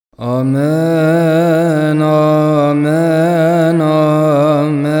Amen, amen,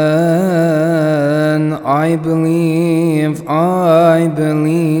 amen. I believe, I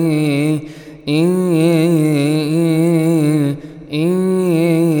believe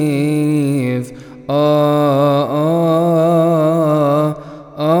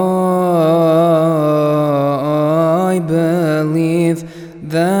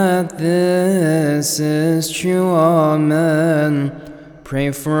that this is true. Amen.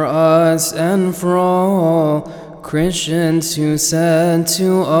 Pray for us and for all Christians who said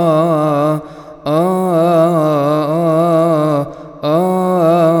to us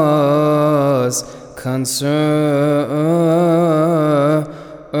concerning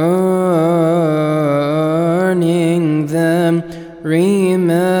them.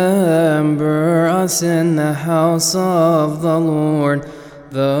 Remember us in the house of the Lord.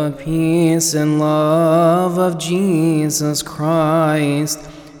 The peace and love of Jesus Christ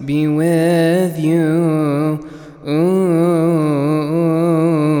be with you.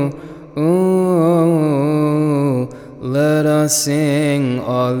 Let us sing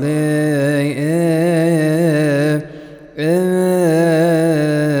Alleluia.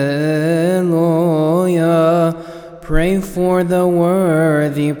 Pray for the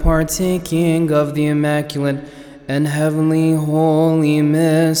worthy partaking of the Immaculate and heavenly holy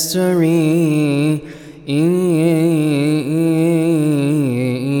mysteries.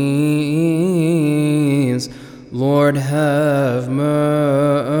 Lord, have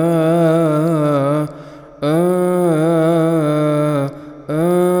mercy.